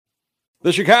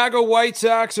The Chicago White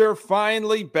Sox are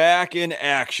finally back in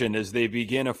action as they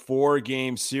begin a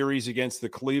 4-game series against the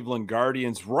Cleveland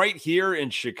Guardians right here in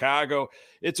Chicago.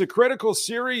 It's a critical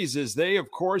series as they,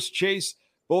 of course, chase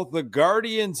both the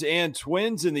Guardians and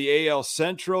Twins in the AL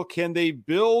Central. Can they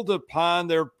build upon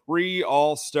their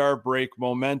pre-All-Star break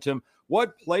momentum?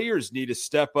 What players need to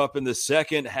step up in the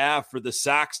second half for the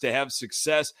Sox to have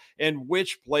success, and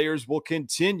which players will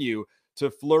continue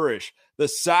to flourish? The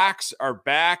Sox are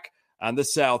back on the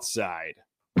South Side.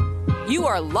 You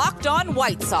are Locked On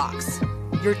White Sox,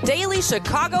 your daily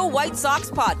Chicago White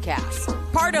Sox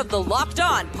podcast. Part of the Locked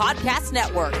On Podcast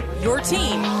Network, your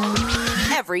team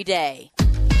every day.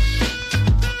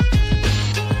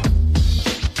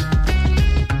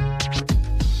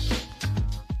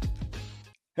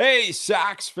 Hey,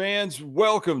 Sox fans,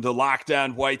 welcome to Locked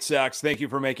On White Sox. Thank you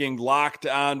for making Locked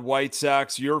On White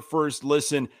Sox your first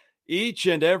listen each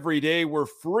and every day. We're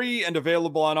free and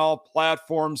available on all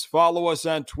platforms. Follow us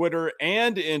on Twitter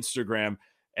and Instagram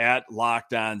at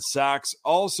Locked On Sox.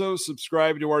 Also,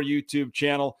 subscribe to our YouTube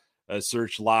channel.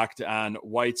 Search Locked On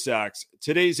White Sox.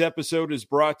 Today's episode is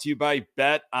brought to you by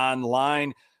Bet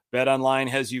Online. Bet Online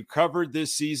has you covered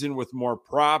this season with more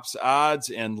props, odds,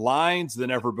 and lines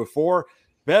than ever before.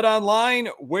 Bet Online,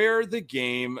 where the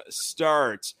game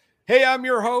starts. Hey, I'm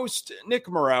your host, Nick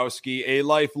Morawski, a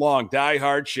lifelong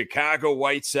diehard Chicago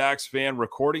White Sox fan,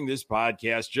 recording this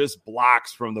podcast just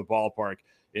blocks from the ballpark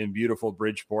in beautiful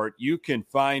Bridgeport. You can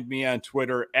find me on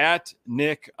Twitter at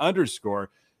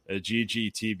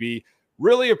Nick_GGTB.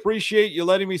 Really appreciate you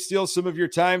letting me steal some of your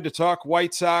time to talk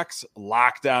White Sox.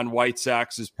 Locked On White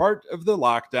Sox is part of the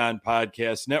Locked On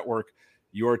Podcast Network,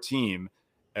 your team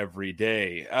every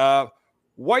day.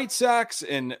 White Sox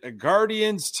and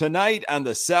Guardians tonight on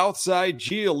the South Side.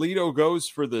 Giolito goes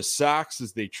for the Sox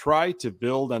as they try to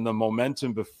build on the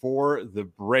momentum before the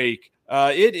break.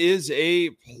 It is a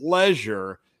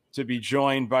pleasure to be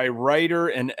joined by writer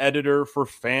and editor for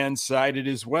Fansided,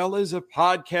 as well as a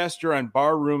podcaster on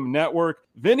Barroom Network,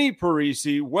 Vinny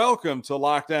Parisi. Welcome to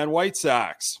Locked On White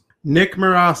Sox. Nick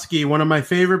Morawski, one of my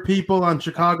favorite people on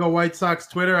Chicago White Sox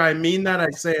Twitter. I mean that. I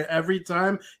say it every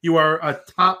time. You are a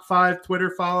top 5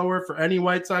 Twitter follower for any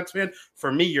White Sox fan.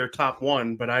 For me, you're top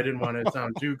 1, but I didn't want to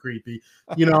sound too creepy.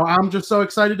 You know, I'm just so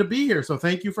excited to be here, so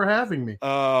thank you for having me.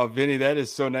 Oh, Vinny, that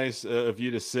is so nice of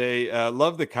you to say.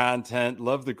 Love the content.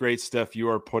 Love the great stuff you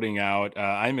are putting out.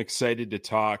 I'm excited to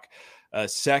talk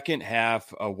second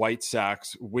half White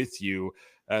Sox with you.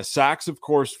 Sox, of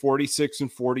course,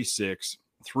 46-46.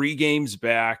 3 games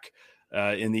back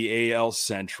in the AL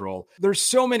Central. There's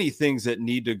so many things that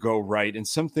need to go right, and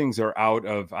some things are out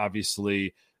of,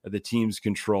 obviously, the team's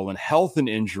control. And health and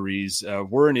injuries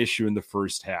were an issue in the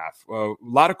first half. A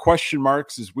lot of question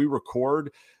marks as we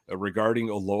record regarding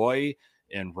Eloy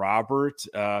and Robert.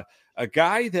 A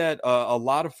guy that a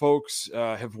lot of folks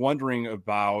have wondering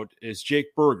about is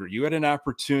Jake Burger. You had an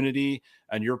opportunity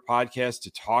on your podcast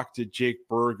to talk to Jake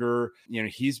Burger. You know,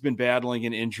 he's been battling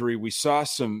an injury. We saw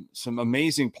some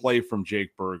amazing play from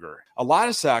Jake Burger. A lot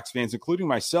of Sox fans, including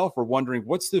myself, are wondering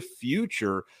what's the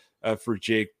future for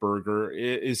Jake Burger.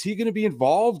 Is he going to be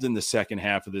involved in the second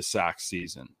half of this Sox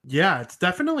season? Yeah, it's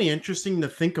definitely interesting to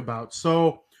think about.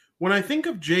 So when I think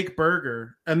of Jake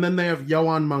Burger, and then they have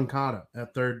Yoan Moncada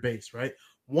at third base, right?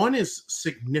 One is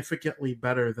significantly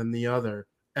better than the other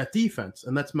at defense,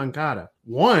 and that's Moncada.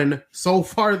 One, so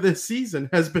far this season,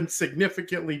 has been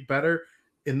significantly better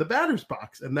in the batter's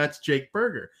box, and that's Jake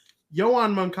Burger.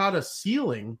 Yoan Moncada's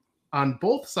ceiling on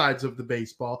both sides of the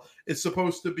baseball is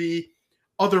supposed to be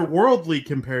otherworldly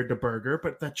compared to Burger,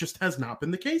 but that just has not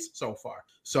been the case so far.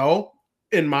 So,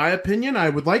 in my opinion, I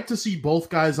would like to see both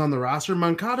guys on the roster.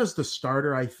 Moncada's the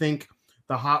starter. I think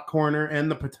the hot corner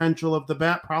and the potential of the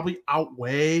bat probably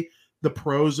outweigh the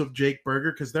pros of Jake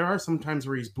Burger, because there are some times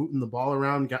where he's booting the ball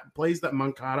around, got plays that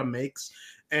Moncada makes,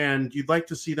 and you'd like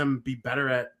to see them be better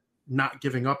at not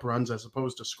giving up runs as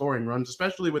opposed to scoring runs,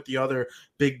 especially with the other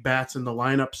big bats in the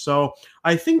lineup. So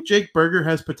I think Jake Burger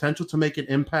has potential to make an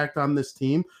impact on this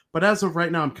team, but as of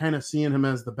right now, I'm kind of seeing him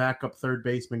as the backup third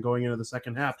baseman going into the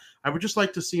second half. I would just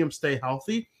like to see him stay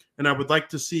healthy, and I would like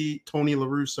to see Tony La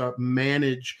Russa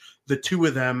manage the two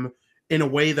of them in a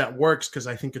way that works, because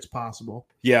I think it's possible.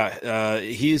 Yeah,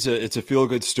 it's a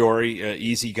feel-good story,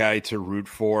 easy guy to root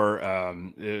for.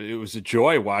 It was a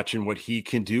joy watching what he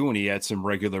can do when he had some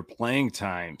regular playing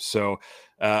time. So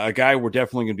a guy we're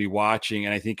definitely going to be watching,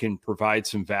 and I think can provide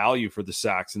some value for the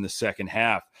Sox in the second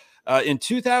half. In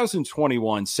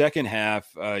 2021, second half,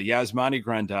 Yasmani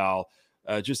Grandal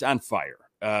just on fire.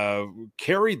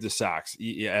 Carried the Sox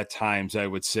at times, I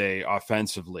would say,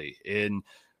 offensively. In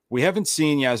We haven't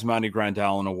seen Yasmani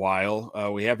Grandal in a while.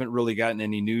 We haven't really gotten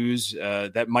any news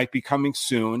that might be coming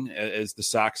soon as the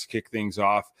Sox kick things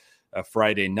off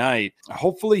Friday night.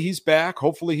 Hopefully he's back.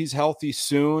 Hopefully he's healthy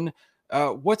soon.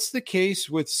 What's the case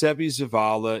with Seby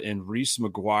Zavala and Reese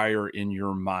McGuire in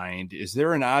your mind? Is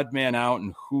there an odd man out,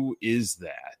 and who is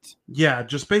that? Yeah,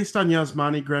 just based on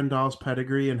Yasmani Grandal's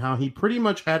pedigree and how he pretty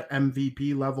much had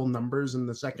MVP level numbers in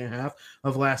the second half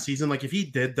of last season. Like if he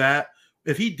did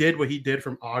what he did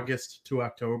from August to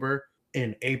October,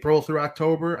 in April through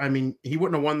October, I mean, he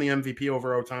wouldn't have won the MVP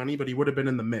over Ohtani, but he would have been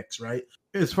in the mix, right?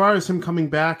 As far as him coming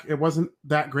back, it wasn't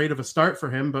that great of a start for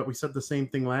him, but we said the same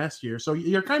thing last year. So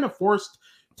you're kind of forced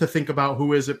to think about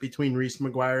who is it between Reese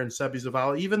McGuire and Seby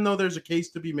Zavala, even though there's a case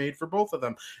to be made for both of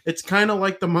them. It's kind of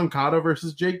like the Moncada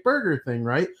versus Jake Burger thing,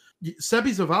 right?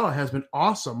 Seby Zavala has been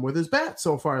awesome with his bat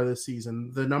so far this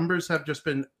season. The numbers have just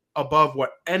been above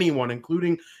what anyone,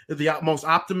 including the most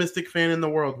optimistic fan in the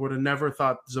world, would have never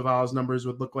thought Zavala's numbers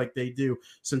would look like they do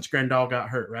since Grandal got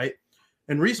hurt, right?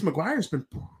 And Reese McGuire's been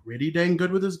pretty dang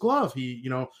good with his glove. He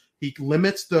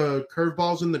limits the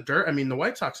curveballs in the dirt. I mean, the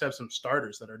White Sox have some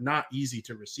starters that are not easy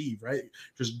to receive, right?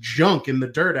 Just junk in the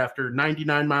dirt after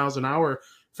 99 miles an hour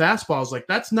fastballs. Like,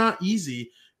 that's not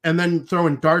easy. And then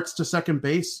throwing darts to second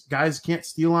base, guys can't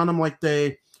steal on them like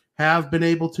they have been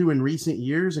able to in recent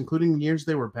years, including the years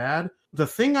they were bad. The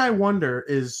thing I wonder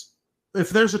is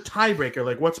if there's a tiebreaker,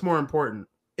 like what's more important?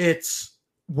 It's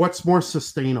what's more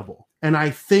sustainable. And I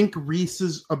think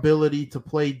Reese's ability to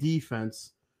play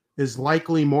defense is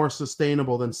likely more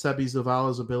sustainable than Seby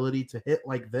Zavala's ability to hit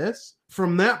like this.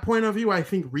 From that point of view, I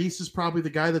think Reese is probably the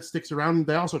guy that sticks around.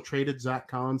 They also traded Zach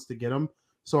Collins to get him.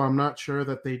 So I'm not sure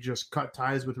that they just cut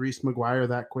ties with Reese McGuire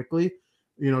that quickly,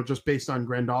 just based on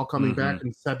Grandal coming back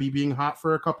and Seby being hot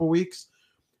for a couple weeks.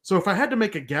 So if I had to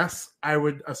make a guess, I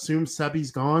would assume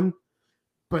Seby's gone.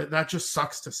 But that just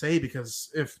sucks to say,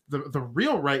 because if the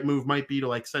real right move might be to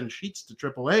like send Sheets to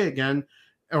AAA again,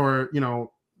 or,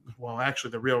 well,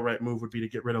 actually the real right move would be to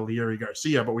get rid of Leury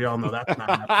Garcia, but we all know that's not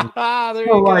happening. There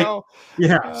you go.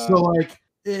 Yeah.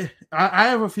 I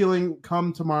have a feeling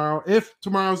come tomorrow, if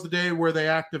tomorrow's the day where they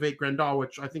activate Grandal,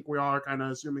 which I think we all are kind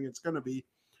of assuming it's going to be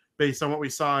based on what we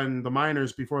saw in the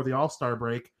minors before the All-Star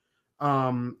break,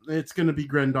 it's going to be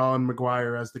Grandal and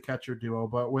McGuire as the catcher duo.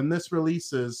 But when this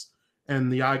releases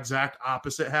and the exact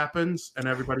opposite happens and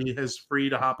everybody is free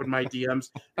to hop in my DMs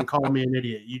and call me an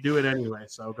idiot, you do it anyway.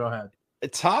 So go ahead.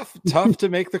 Tough to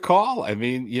make the call. I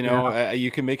mean,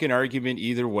 you can make an argument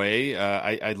either way.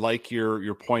 I like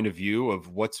your point of view of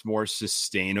what's more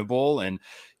sustainable. And,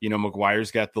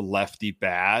 McGuire's got the lefty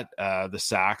bat. The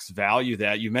Sox value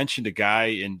that. You mentioned a guy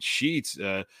in Sheets,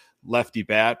 lefty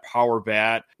bat, power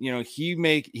bat. He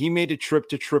made a trip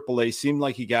to AAA, seemed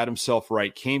like he got himself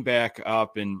right, came back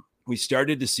up, and we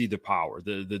started to see the power,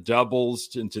 the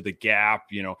doubles into the gap,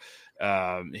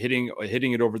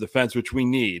 hitting it over the fence, which we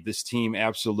need. This team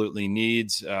absolutely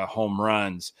needs home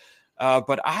runs.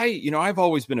 But I've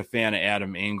always been a fan of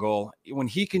Adam Engel. When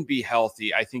he can be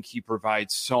healthy, I think he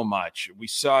provides so much. We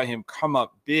saw him come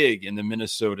up big in the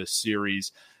Minnesota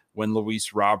series when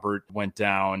Luis Robert went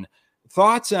down.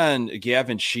 Thoughts on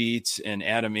Gavin Sheets and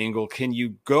Adam Engel? Can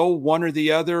you go one or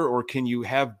the other, or can you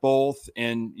have both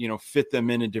and, fit them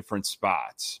in different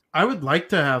spots? I would like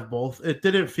to have both. It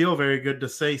didn't feel very good to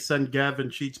say send Gavin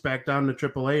Sheets back down to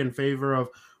AAA in favor of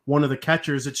one of the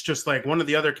catchers. It's just like one of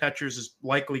the other catchers is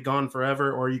likely gone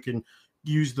forever, or you can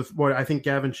use I think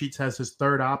Gavin Sheets has his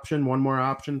third option, one more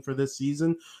option for this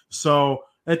season. So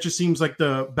that just seems like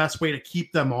the best way to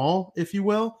keep them all, if you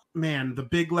will. Man, the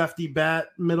big lefty bat,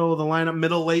 middle of the lineup,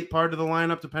 middle late part of the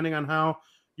lineup, depending on how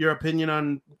your opinion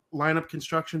on lineup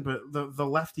construction. But the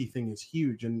lefty thing is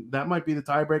huge, and that might be the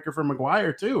tiebreaker for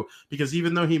McGuire too, because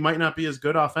even though he might not be as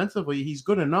good offensively, he's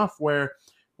good enough where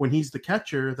when he's the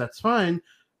catcher, that's fine.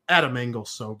 Adam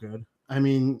Engel's so good. I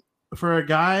mean, for a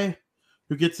guy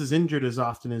who gets as injured as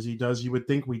often as he does, you would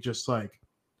think we just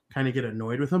kind of get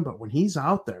annoyed with him, but when he's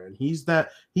out there and he's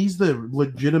the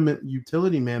legitimate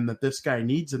utility man that this guy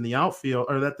needs in the outfield,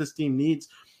 or that this team needs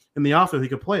in the outfield. He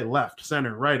could play left,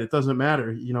 center, right. It doesn't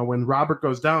matter. When Robert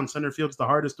goes down, center field's the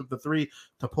hardest of the three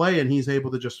to play, and he's able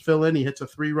to just fill in. He hits a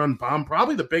 3-run bomb,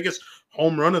 probably the biggest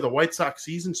home run of the White Sox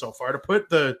season so far. To put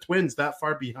the Twins that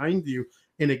far behind you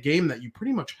in a game that you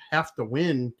pretty much have to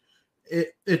win,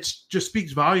 it just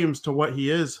speaks volumes to what he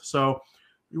is. So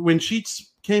when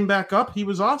Sheets came back up, he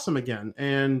was awesome again.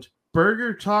 And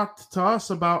Berger talked to us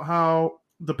about how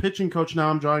the pitching coach, now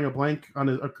I'm drawing a blank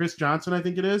on Chris Johnson, I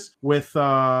think it is, with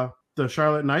the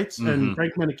Charlotte Knights and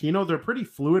Frank Menechino, they're pretty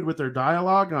fluid with their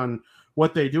dialogue on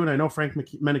what they do. And I know Frank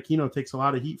Menechino takes a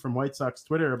lot of heat from White Sox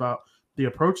Twitter about the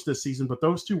approach this season, but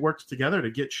those two worked together to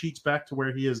get Sheets back to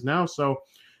where he is now. So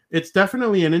it's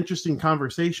definitely an interesting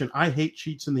conversation. I hate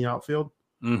Sheets in the outfield.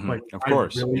 Of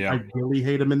course. I really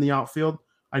hate him in the outfield.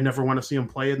 I never want to see him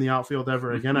play in the outfield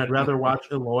ever again. I'd rather watch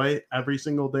Eloy every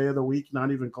single day of the week,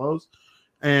 not even close.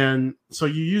 And so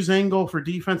you use Engel for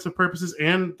defensive purposes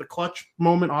and the clutch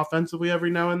moment offensively every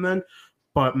now and then.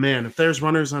 But, man, if there's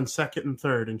runners on second and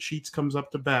third and Sheets comes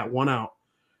up to bat, 1 out,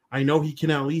 I know he can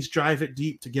at least drive it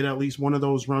deep to get at least one of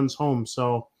those runs home.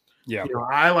 So,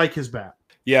 I like his bat.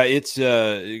 Yeah, it's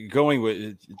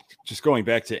going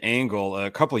back to Engel.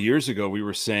 A couple of years ago, we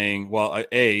were saying, well,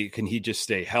 A, can he just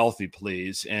stay healthy,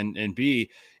 please? And B,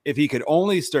 if he could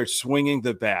only start swinging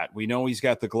the bat. We know he's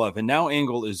got the glove, and now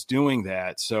Engel is doing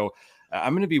that. So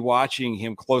I'm going to be watching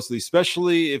him closely,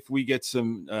 especially if we get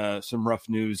some rough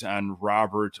news on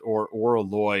Robert or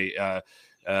Eloy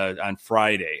on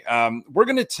Friday. We're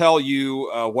going to tell you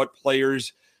what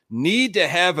players need to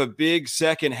have a big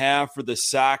second half for the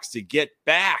Sox to get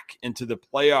back into the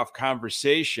playoff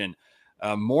conversation.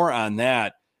 More on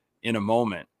that in a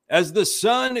moment. As the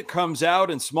sun comes out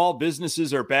and small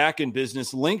businesses are back in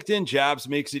business, LinkedIn Jobs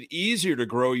makes it easier to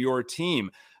grow your team.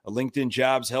 LinkedIn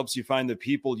Jobs helps you find the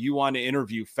people you want to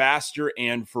interview faster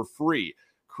and for free.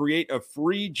 Create a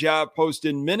free job post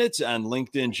in minutes on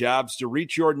LinkedIn Jobs to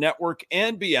reach your network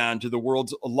and beyond to the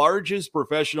world's largest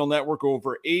professional network,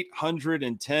 over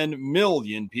 810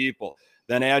 million people.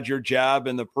 Then add your job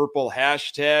in the purple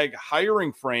hashtag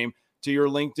hiring frame to your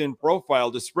LinkedIn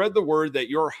profile to spread the word that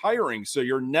you're hiring so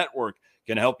your network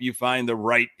can help you find the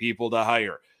right people to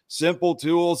hire. Simple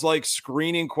tools like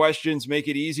screening questions make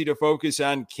it easy to focus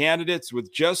on candidates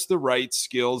with just the right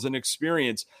skills and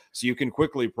experience so you can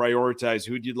quickly prioritize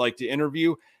who you'd like to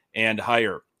interview and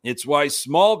hire. It's why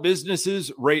small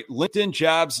businesses rate LinkedIn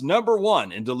Jobs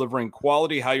 #1 in delivering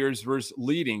quality hires versus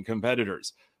leading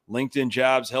competitors. LinkedIn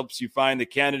Jobs helps you find the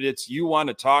candidates you want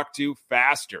to talk to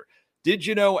faster. Did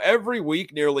you know every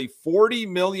week nearly 40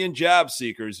 million job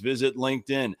seekers visit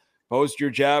LinkedIn? Post your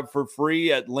job for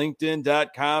free at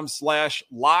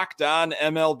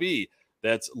linkedin.com/lockedonmlb.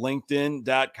 That's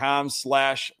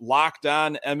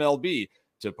linkedin.com/lockedonmlb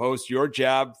to post your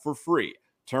job for free.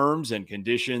 Terms and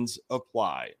conditions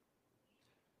apply.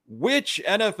 Which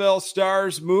NFL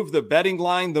stars move the betting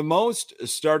line the most?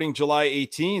 Starting July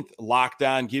 18th, Locked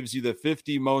On gives you the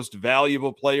 50 most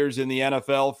valuable players in the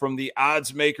NFL from the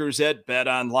odds makers at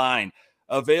BetOnline.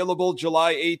 Available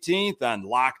July 18th on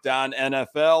Locked On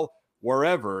NFL,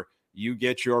 wherever you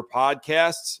get your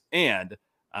podcasts and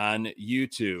on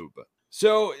YouTube.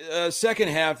 So second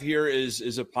half here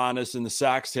is upon us, and the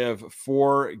Sox have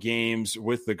 4 games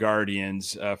with the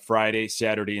Guardians, Friday,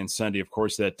 Saturday, and Sunday. Of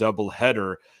course, that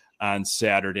doubleheader on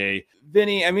Saturday.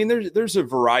 Vinny, I mean, there's a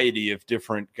variety of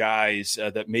different guys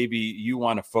that maybe you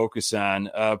want to focus on,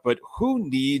 but who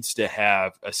needs to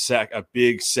have a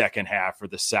big second half for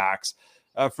the Sox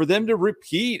for them to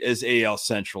repeat as AL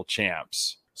Central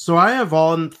champs? So I have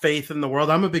all faith in the world.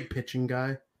 I'm a big pitching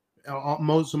guy.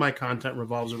 Most of my content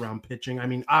revolves around pitching. I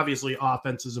mean, obviously,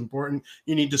 offense is important.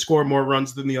 You need to score more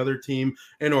runs than the other team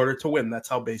in order to win. That's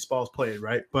how baseball is played,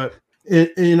 right? But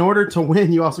in order to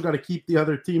win, you also got to keep the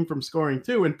other team from scoring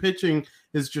too. And pitching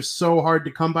is just so hard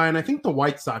to come by. And I think the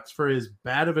White Sox, for as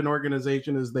bad of an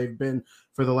organization as they've been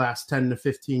for the last 10 to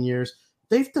 15 years,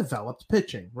 they've developed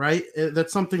pitching, right?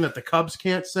 That's something that the Cubs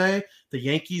can't say. The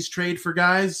Yankees trade for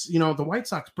guys. You know, the White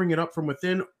Sox bring it up from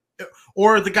within,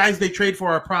 or the guys they trade for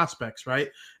are prospects, right?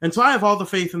 And so I have all the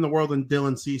faith in the world in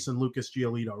Dylan Cease and Lucas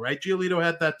Giolito, right? Giolito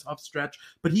had that tough stretch,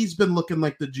 but he's been looking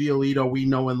like the Giolito we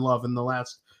know and love in the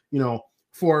last, 4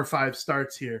 or 5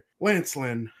 starts here. Lance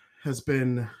Lynn has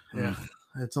been,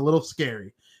 it's a little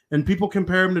scary. And people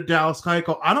compare him to Dallas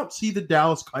Keuchel. I don't see the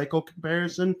Dallas Keuchel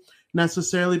comparison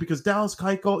necessarily, because Dallas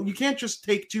Keuchel, you can't just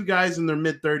take 2 guys in their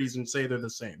mid-30s and say they're the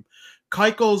same.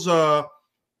 Keuchel's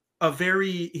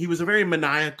he was a very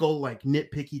maniacal, like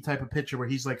nitpicky type of pitcher where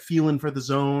he's like feeling for the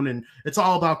zone, and it's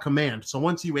all about command. So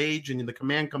once you age and the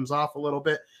command comes off a little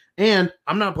bit, and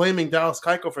I'm not blaming Dallas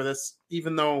Keuchel for this,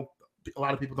 even though a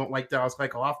lot of people don't like Dallas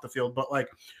Keuchel off the field, but like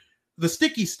the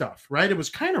sticky stuff, right? It was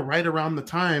kind of right around the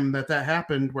time that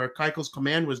happened where Keuchel's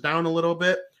command was down a little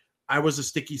bit. I was a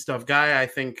sticky stuff guy. I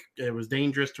think it was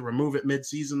dangerous to remove it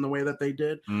mid-season the way that they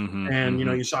did.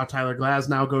 You saw Tyler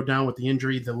Glasnow go down with the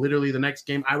injury. Literally the next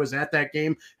game, I was at that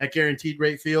game at Guaranteed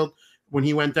Rate Field when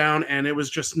he went down, and it was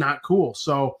just not cool.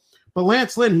 So, but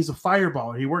Lance Lynn, he's a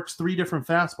fireballer. He works 3 different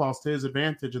fastballs to his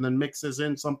advantage and then mixes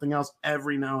in something else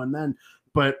every now and then.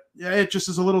 But it just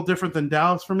is a little different than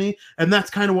Dallas for me. And that's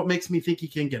kind of what makes me think he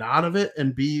can get out of it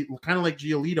and be kind of like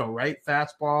Giolito, right?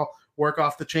 Fastball, work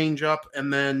off the changeup,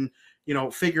 and then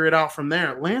figure it out from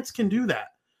there. Lance can do that.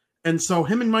 And so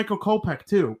him and Michael Kopech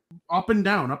too, up and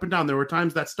down. There were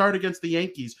times that start against the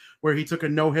Yankees where he took a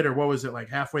no-hitter. What was it, like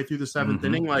halfway through the seventh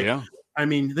inning? I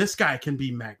mean, this guy can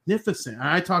be magnificent. And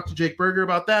I talked to Jake Burger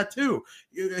about that too.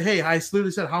 Hey, I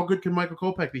literally said, how good can Michael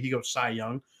Kopech be? He goes, Cy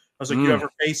Young. I was like, you ever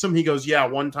face him? He goes, yeah,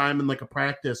 one time in like a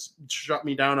practice, shut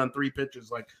me down on 3 pitches.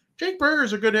 Like, Jake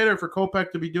Burger's a good hitter for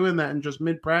Kopech to be doing that in just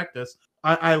mid-practice.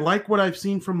 I like what I've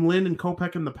seen from Lynn and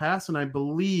Kopech in the past, and I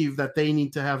believe that they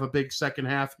need to have a big second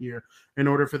half here in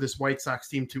order for this White Sox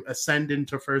team to ascend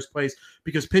into first place,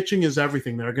 because pitching is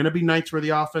everything. There are going to be nights where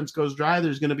the offense goes dry.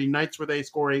 There's going to be nights where they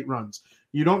score 8 runs.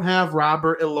 You don't have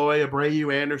Robert, Eloy,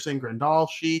 Abreu, Anderson, Grandal,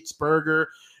 Sheets, Burger.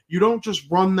 You don't just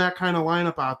run that kind of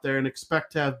lineup out there and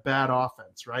expect to have bad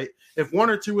offense, right? If 1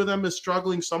 or 2 of them is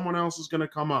struggling, someone else is going to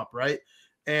come up, right?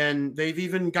 And they've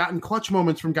even gotten clutch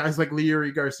moments from guys like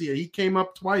Leury Garcia. He came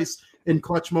up twice in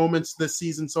clutch moments this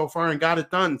season so far and got it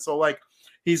done. So, like,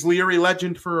 he's Leury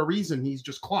legend for a reason. He's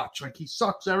just clutch. Like, he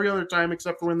sucks every other time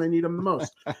except for when they need him the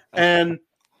most. And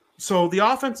so the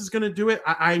offense is going to do it.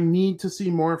 I need to see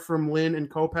more from Lynn and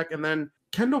Kopech. And then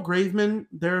Kendall Graveman,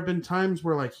 there have been times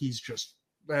where, like, he's just,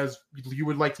 as you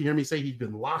would like to hear me say, he's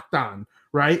been locked on,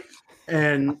 right?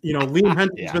 And, Liam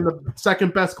Hendricks has been the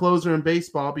second best closer in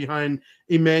baseball behind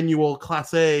Emmanuel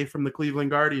Clase from the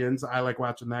Cleveland Guardians. I like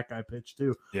watching that guy pitch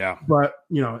too. Yeah. But,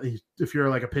 if you're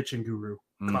like a pitching guru,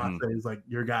 Clase is like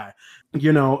your guy.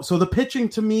 So the pitching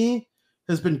to me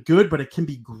has been good, but it can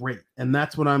be great. And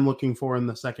that's what I'm looking for in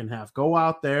the second half. Go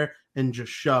out there and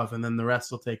just shove, and then the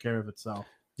rest will take care of itself.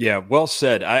 Yeah, well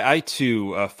said. I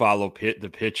too follow the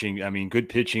pitching. I mean, good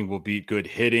pitching will beat good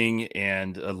hitting.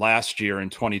 And last year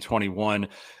in 2021,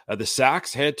 the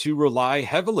Sox had to rely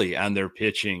heavily on their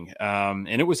pitching, and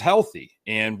it was healthy.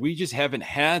 And we just haven't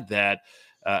had that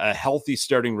a healthy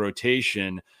starting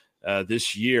rotation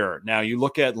this year. Now, you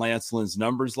look at Lance Lynn's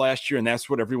numbers last year, and that's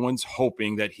what everyone's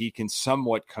hoping that he can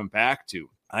somewhat come back to.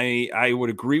 I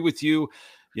would agree with you.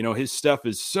 His stuff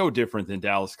is so different than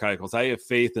Dallas Keuchel's. I have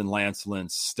faith in Lance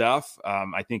Lynn's stuff.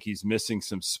 I think he's missing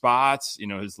some spots,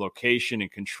 his location and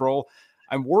control.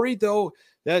 I'm worried, though,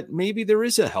 that maybe there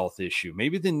is a health issue.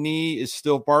 Maybe the knee is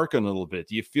still barking a little bit.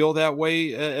 Do you feel that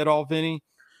way at all, Vinny?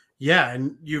 Yeah,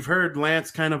 and you've heard Lance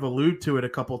kind of allude to it a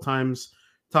couple times,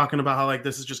 talking about how, like,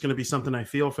 this is just going to be something I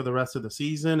feel for the rest of the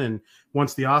season. And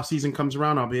once the offseason comes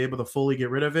around, I'll be able to fully get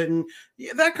rid of it. And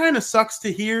yeah, that kind of sucks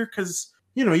to hear because –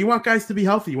 you want guys to be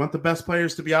healthy. You want the best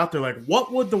players to be out there. Like,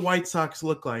 what would the White Sox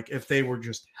look like if they were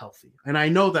just healthy? And I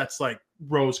know that's like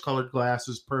rose-colored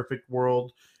glasses, perfect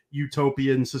world,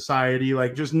 utopian society,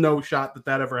 like just no shot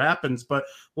that ever happens. But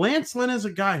Lance Lynn is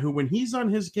a guy who, when he's on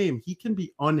his game, he can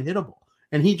be unhittable.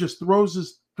 And he just throws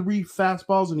his 3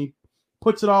 fastballs and he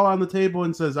puts it all on the table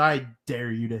and says, I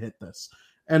dare you to hit this.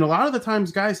 And a lot of the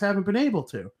times guys haven't been able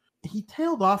to. He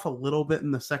tailed off a little bit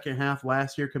in the second half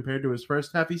last year compared to his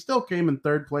first half. He still came in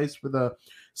 3rd place for the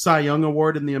Cy Young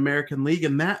Award in the American League.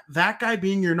 And that guy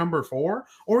being your number 4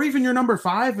 or even your number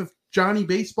 5, if Johnny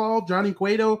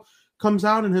Cueto comes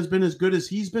out and has been as good as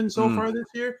he's been so far this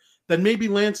year, then maybe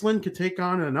Lance Lynn could take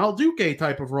on an El Duque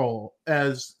type of role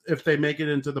as if they make it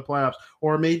into the playoffs.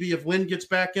 Or maybe if Lynn gets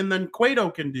back in, then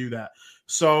Cueto can do that.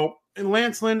 So and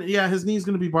Lance Lynn, yeah, his knee's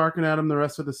going to be barking at him the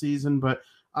rest of the season, but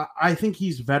I think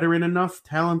he's veteran enough,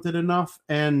 talented enough,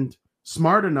 and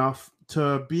smart enough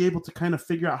to be able to kind of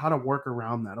figure out how to work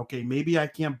around that. Okay, maybe I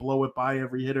can't blow it by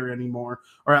every hitter anymore,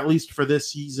 or at least for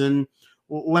this season.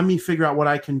 Let me figure out what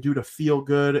I can do to feel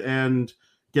good and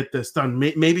get this done.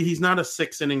 Maybe he's not a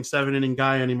 6-inning, 7-inning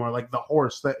guy anymore, like the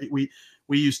horse that we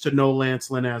used to know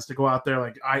Lance Lynn as, to go out there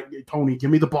like, Tony,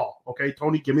 give me the ball. Okay,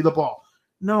 Tony, give me the ball.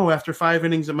 No, after 5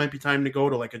 innings, it might be time to go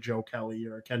to like a Joe Kelly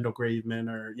or a Kendall Graveman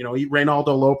or,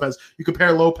 Reynaldo Lopez. You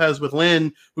compare Lopez with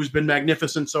Lynn, who's been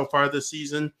magnificent so far this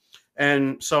season.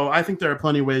 And so I think there are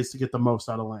plenty of ways to get the most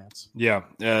out of Lance. Yeah.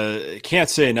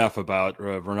 Can't say enough about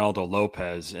Reynaldo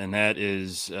Lopez. And that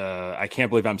is, I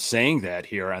can't believe I'm saying that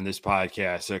here on this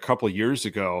podcast. A couple of years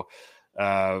ago,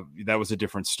 that was a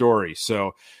different story.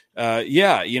 So,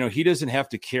 he doesn't have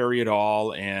to carry it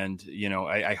all. And,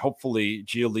 I hopefully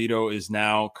Giolito is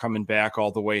now coming back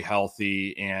all the way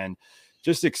healthy, and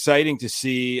just exciting to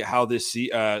see how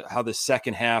the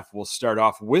second half will start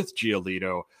off with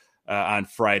Giolito on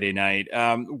Friday night.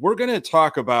 We're going to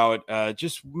talk about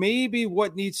just maybe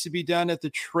what needs to be done at the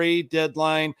trade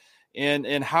deadline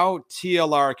and how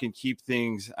TLR can keep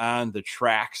things on the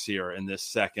tracks here in this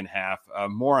second half.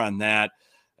 More on that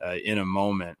in a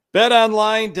moment.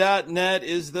 BetOnline.net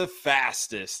is the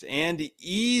fastest and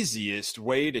easiest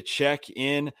way to check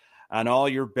in on all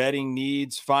your betting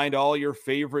needs. Find all your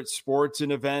favorite sports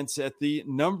and events at the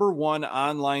 #1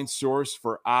 online source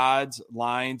for odds,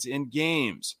 lines, and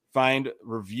games. Find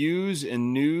reviews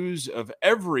and news of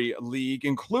every league,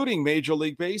 including Major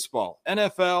League Baseball,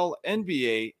 NFL,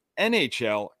 NBA,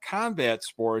 NHL, combat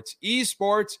sports,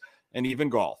 esports, and even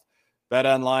golf.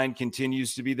 BetOnline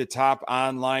continues to be the top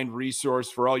online resource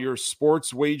for all your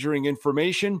sports wagering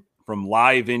information. From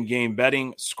live in-game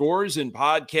betting, scores, and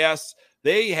podcasts,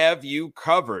 they have you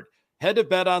covered. Head to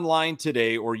BetOnline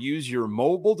today or use your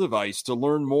mobile device to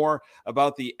learn more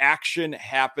about the action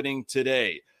happening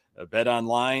today.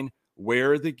 BetOnline,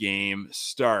 where the game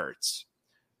starts.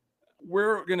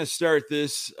 We're going to start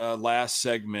this last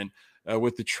segment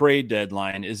with the trade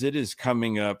deadline, as it is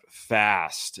coming up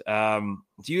fast.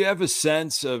 Do you have a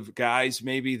sense of guys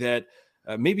maybe that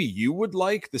maybe you would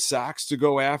like the Sox to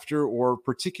go after, or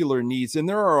particular needs? And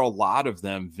there are a lot of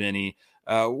them, Vinny.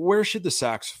 Where should the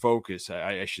Sox focus,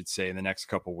 I should say, in the next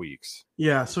couple weeks?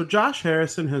 Yeah, so Josh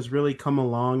Harrison has really come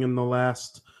along in the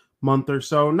last month or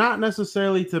so, not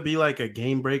necessarily to be like a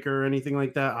game breaker or anything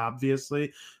like that,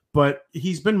 obviously, but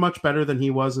he's been much better than he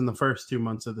was in the first 2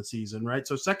 months of the season, right?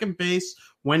 So second base,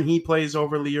 when he plays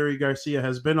over Leury Garcia,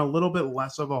 has been a little bit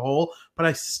less of a hole, but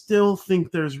I still think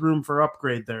there's room for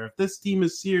upgrade there. If this team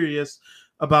is serious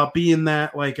about being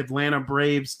that like Atlanta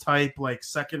Braves type, like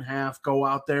second half, go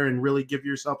out there and really give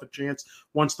yourself a chance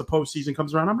once the postseason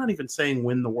comes around. I'm not even saying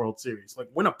win the World Series, like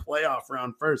win a playoff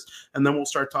round first, and then we'll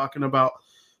start talking about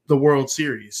the World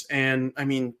Series. And I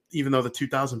mean, even though the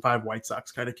 2005 White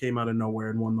Sox kind of came out of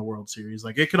nowhere and won the World Series,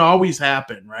 like it could always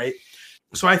happen, right?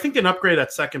 So I think an upgrade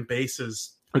at second base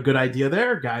is a good idea.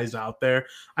 There are guys out there.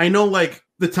 I know like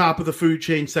the top of the food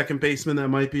chain second baseman that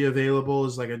might be available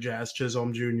is like a Jazz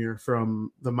Chisholm Jr.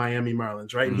 from the Miami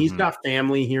Marlins, right? And he's got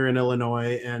family here in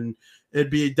Illinois, and it'd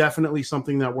be definitely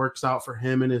something that works out for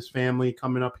him and his family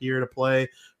coming up here to play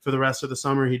for the rest of the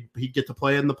summer. He'd get to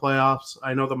play in the playoffs.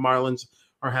 I know the Marlins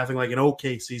are having like an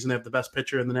okay season. They have the best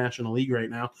pitcher in the National League right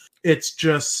now. It's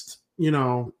just, you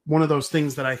know, one of those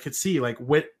things that I could see, like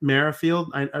Whit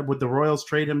Merrifield. Would the Royals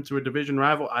trade him to a division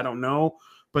rival? I don't know.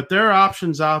 But there are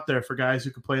options out there for guys who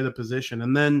could play the position.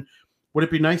 And then would it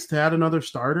be nice to add another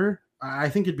starter? I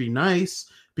think it'd be nice,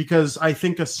 because I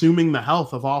think assuming the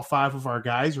health of all 5 of our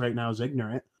guys right now is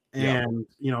ignorant. And,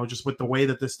 you know, just with the way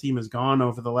that this team has gone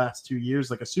over the last 2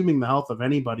 years, like assuming the health of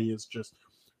anybody is just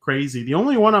crazy. The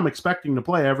only one I'm expecting to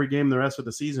play every game the rest of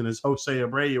the season is Jose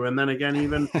Abreu. And then again,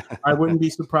 even I wouldn't be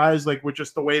surprised, like with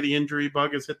just the way the injury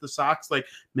bug has hit the Sox, like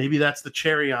maybe that's the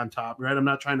cherry on top, right? I'm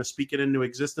not trying to speak it into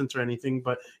existence or anything,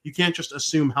 but you can't just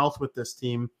assume health with this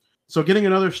team. So getting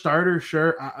another starter,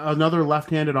 sure. Another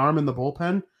left-handed arm in the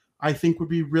bullpen, I think would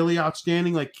be really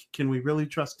outstanding. Like, can we really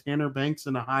trust Tanner Banks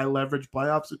in a high leverage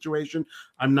playoff situation?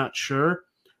 I'm not sure.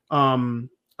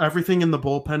 Everything in the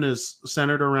bullpen is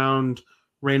centered around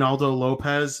Reynaldo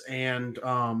Lopez and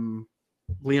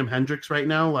Liam Hendricks right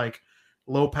now. Like,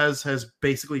 Lopez has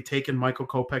basically taken Michael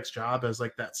Kopech's job as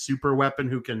like that super weapon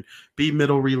who can be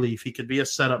middle relief. He could be a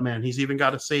setup man. He's even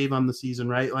got a save on the season,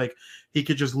 right? Like, he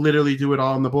could just literally do it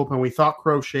all in the bullpen. We thought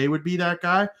Crochet would be that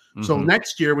guy. So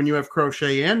next year, when you have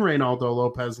Crochet and Reynaldo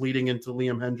Lopez leading into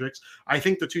Liam Hendricks, I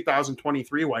think the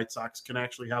 2023 White Sox can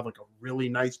actually have like a really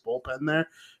nice bullpen there.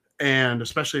 And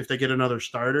especially if they get another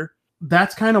starter.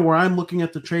 That's kind of where I'm looking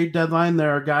at the trade deadline.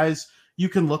 There are guys you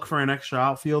can look for an extra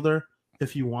outfielder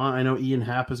if you want. I know Ian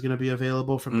Happ is going to be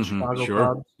available from the Chicago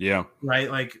Cubs. Yeah. Right.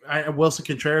 Like Wilson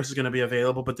Contreras is going to be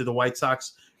available, but do the White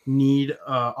Sox need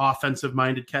offensive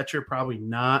minded catcher? Probably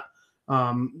not.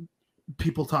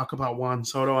 People talk about Juan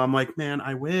Soto. I'm like, man,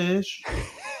 I wish.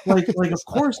 like of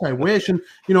course I wish. And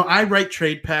you know, I write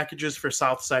trade packages for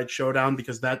Southside Showdown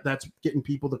because that's getting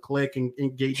people to click and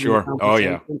engage. Sure. Oh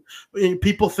yeah.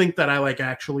 People think that I like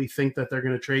actually think that they're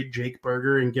going to trade Jake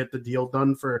Burger and get the deal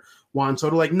done for Juan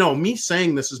Soto. Like, no, me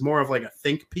saying this is more of like a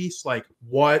think piece. Like,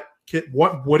 what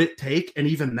would it take? And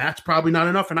even that's probably not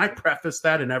enough. And I preface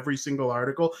that in every single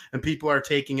article, and people are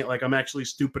taking it like I'm actually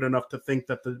stupid enough to think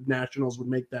that the Nationals would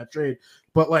make that trade.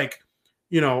 But like,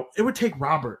 you know, it would take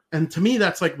Robert. And to me,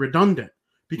 that's like redundant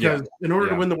because in order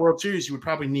to win the World Series, you would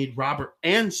probably need Robert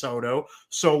and Soto.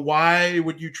 So why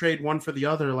would you trade one for the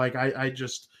other? Like, I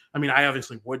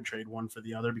obviously would trade one for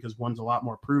the other because one's a lot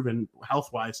more proven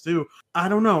health-wise too. I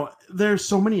don't know. There's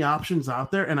so many options out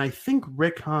there. And I think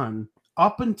Rick Hahn,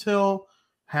 up until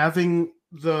having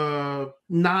the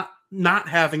not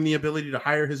having the ability to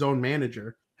hire his own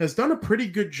manager, has done a pretty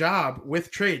good job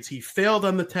with trades. He failed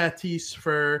on the Tatis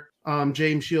for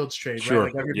James Shields trade, right?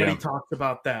 Like everybody talked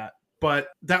about that. But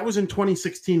that was in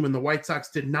 2016 when the White Sox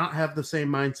did not have the same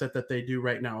mindset that they do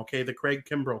right now. Okay, the Craig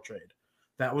Kimbrell trade.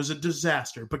 That was a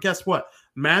disaster. But guess what?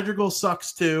 Madrigal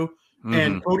sucks too. Mm-hmm.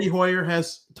 And Cody Hoyer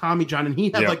has Tommy John, and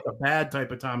he had Yep. like the bad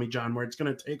type of Tommy John where it's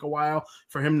going to take a while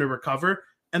for him to recover.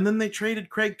 And then they traded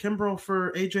Craig Kimbrell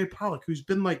for AJ Pollock, who's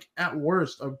been like at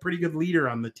worst a pretty good leader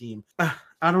on the team.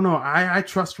 I don't know. I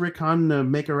trust Rick Hahn to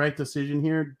make a right decision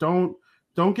here. Don't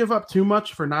give up too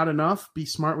much for not enough. Be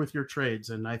smart with your trades,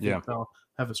 and I think they'll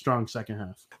have a strong second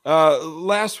half.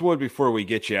 Last one before we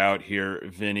get you out here,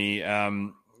 Vinny.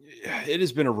 It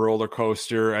has been a roller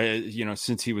coaster,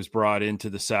 since he was brought into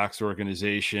the Sox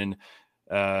organization.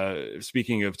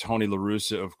 Speaking of Tony La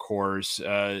Russa, of course,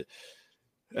 where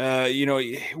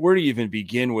do you even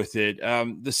begin with it?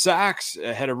 The Sox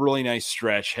had a really nice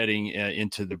stretch heading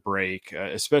into the break,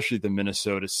 especially the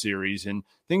Minnesota series, and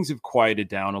things have quieted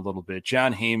down a little bit.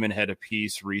 John Heyman had a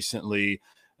piece recently.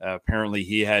 Apparently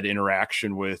he had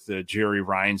interaction with Jerry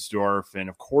Reinsdorf, and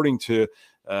according to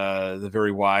the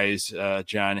very wise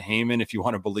John Heyman, if you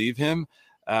want to believe him,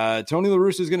 Tony La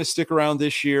Russa is going to stick around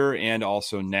this year and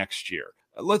also next year.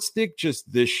 Let's think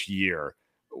just this year.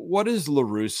 What does La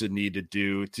Russa need to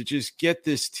do to just get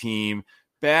this team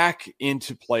back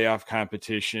into playoff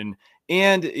competition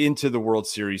and into the World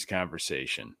Series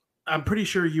conversation? I'm pretty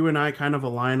sure you and I kind of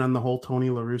align on the whole Tony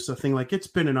La Russa thing. Like, it's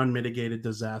been an unmitigated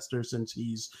disaster since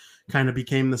he's kind of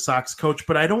became the Sox coach,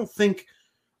 but I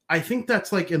think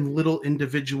that's like in little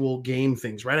individual game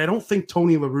things, right? I don't think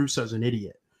Tony La Russa is an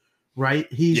idiot,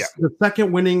 right? He's the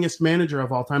second winningest manager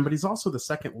of all time, but he's also the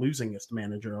second losingest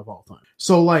manager of all time.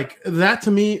 So like that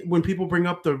to me, when people bring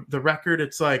up the record,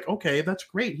 it's like, okay, that's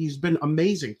great. He's been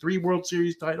amazing. 3 World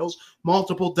Series titles,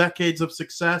 multiple decades of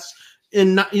success.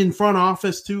 In front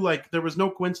office too, like there was no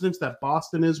coincidence that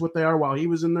Boston is what they are while he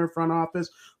was in their front office.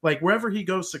 Like wherever he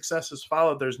goes, success is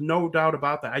followed. There's no doubt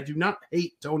about that. I do not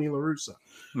hate Tony La Russa.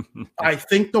 I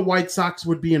think the White Sox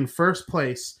would be in first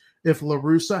place if La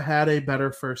Russa had a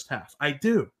better first half. I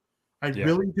do. I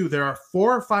really do. There are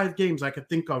 4 or 5 games I could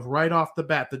think of right off the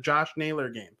bat. The Josh Naylor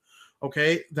game.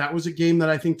 Okay, that was a game that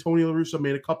I think Tony La Russa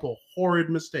made a couple horrid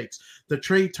mistakes. The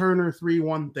Trey Turner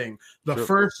 3-1 thing. The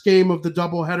first game of the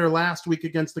doubleheader last week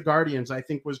against the Guardians, I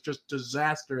think was just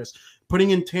disastrous. Putting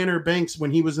in Tanner Banks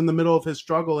when he was in the middle of his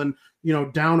struggle and,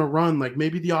 down a run, like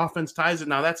maybe the offense ties it.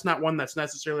 Now, that's not one that's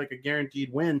necessarily like a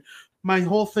guaranteed win. My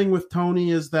whole thing with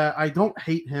Tony is that I don't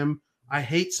hate him. I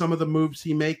hate some of the moves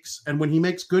he makes. And when he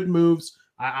makes good moves,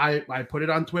 I put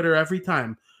it on Twitter every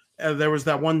time. There was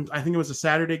that one, I think it was a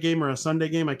Saturday game or a Sunday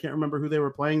game. I can't remember who they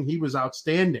were playing. He was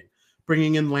outstanding,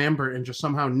 bringing in Lambert and just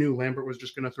somehow knew Lambert was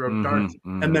just going to throw darts.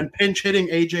 And then pinch hitting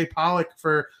AJ Pollock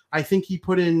I think he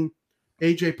put in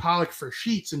AJ Pollock for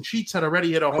Sheets, and Sheets had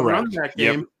already hit a home run that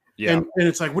game. And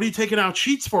it's like, what are you taking out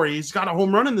Sheets for? He's got a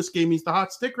home run in this game. He's the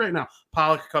hot stick right now.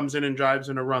 Pollock comes in and drives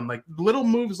in a run. Like little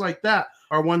moves like that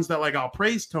are ones that like I'll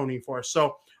praise Tony for.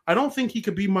 So I don't think he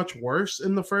could be much worse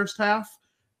in the first half.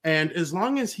 And as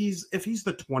long as if he's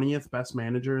the 20th best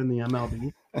manager in the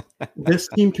MLB, this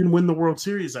team can win the World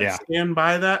Series. I stand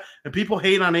by that. And people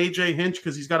hate on AJ Hinch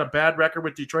because he's got a bad record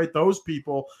with Detroit. Those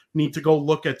people need to go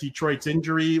look at Detroit's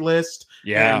injury list.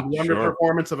 And the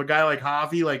underperformance of a guy like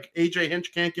Javi. Like AJ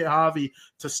Hinch can't get Javi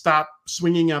to stop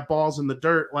swinging at balls in the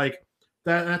dirt. Like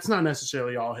that's not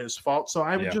necessarily all his fault. So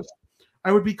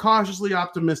I would be cautiously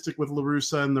optimistic with La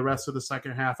Russa and the rest of the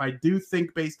second half. I do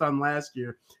think based on last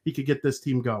year, he could get this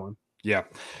team going. Yeah,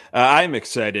 I'm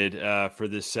excited for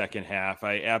this second half.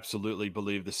 I absolutely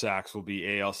believe the Sox will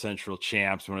be AL Central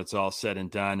champs when it's all said and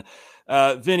done.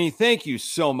 Vinny, thank you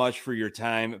so much for your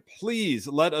time. Please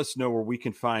let us know where we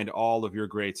can find all of your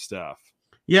great stuff.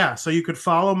 Yeah, so you could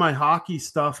follow my hockey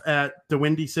stuff at the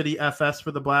Windy City FS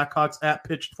for the Blackhawks, at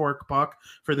Pitchfork Puck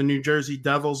for the New Jersey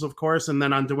Devils, of course. And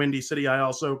then on the Windy City, I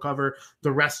also cover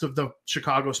the rest of the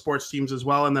Chicago sports teams as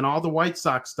well. And then all the White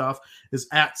Sox stuff is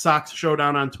at Sox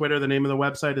Showdown on Twitter. The name of the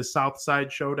website is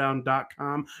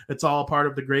southsideshowdown.com. It's all part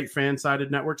of the great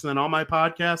fan-sided networks. And then all my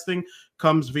podcasting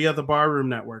comes via the Barroom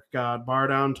Network. Bar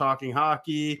Down Talking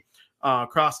Hockey.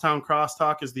 Crosstown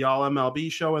Crosstalk is the all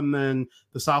MLB show, and then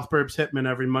the South Burbs Hitman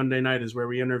every Monday night is where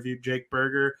we interview Jake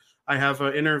Berger. I have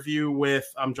an interview with,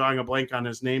 I'm drawing a blank on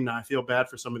his name now. I feel bad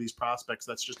for some of these prospects.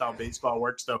 That's just how baseball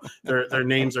works, though. Their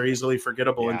names are easily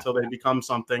forgettable until they become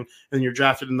something, and you're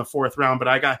drafted in the 4th round. But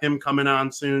I got him coming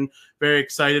on soon. Very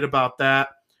excited about that.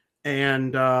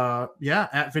 And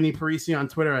at Vinny Parisi on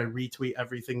Twitter, I retweet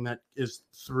everything that is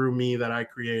through me that I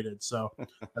created. So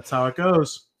that's how it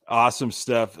goes. Awesome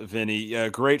stuff, Vinny.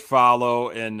 Great follow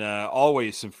and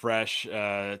always some fresh,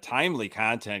 timely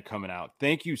content coming out.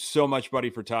 Thank you so much, buddy,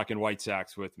 for talking White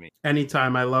Sox with me.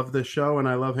 Anytime. I love this show and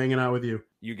I love hanging out with you.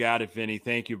 You got it, Vinny.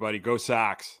 Thank you, buddy. Go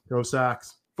Sox. Go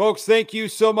Sox. Folks, thank you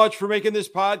so much for making this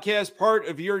podcast part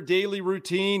of your daily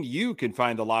routine. You can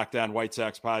find the Locked On White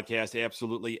Sox podcast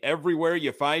absolutely everywhere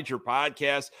you find your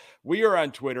podcast. We are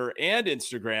on Twitter and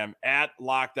Instagram at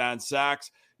Locked On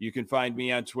Sox. You can find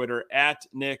me on Twitter at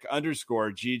Nick_GGTB.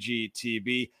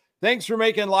 Thanks for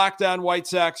making Locked On White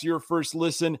Sox your first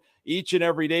listen each and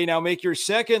every day. Now make your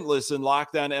second listen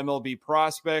Locked On MLB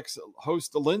Prospects.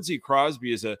 Host Lindsey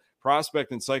Crosby is a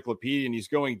prospect encyclopedia, and he's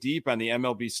going deep on the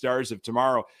MLB stars of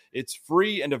tomorrow. It's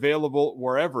free and available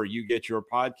wherever you get your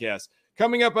podcasts.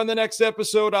 Coming up on the next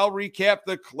episode, I'll recap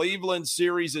the Cleveland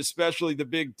series, especially the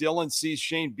big Dylan Cease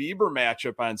Shane Bieber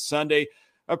matchup on Sunday.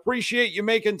 Appreciate you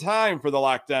making time for the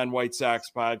Locked On White Sox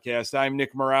podcast. I'm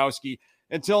Nick Morawski.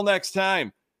 Until next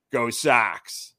time, go Sox.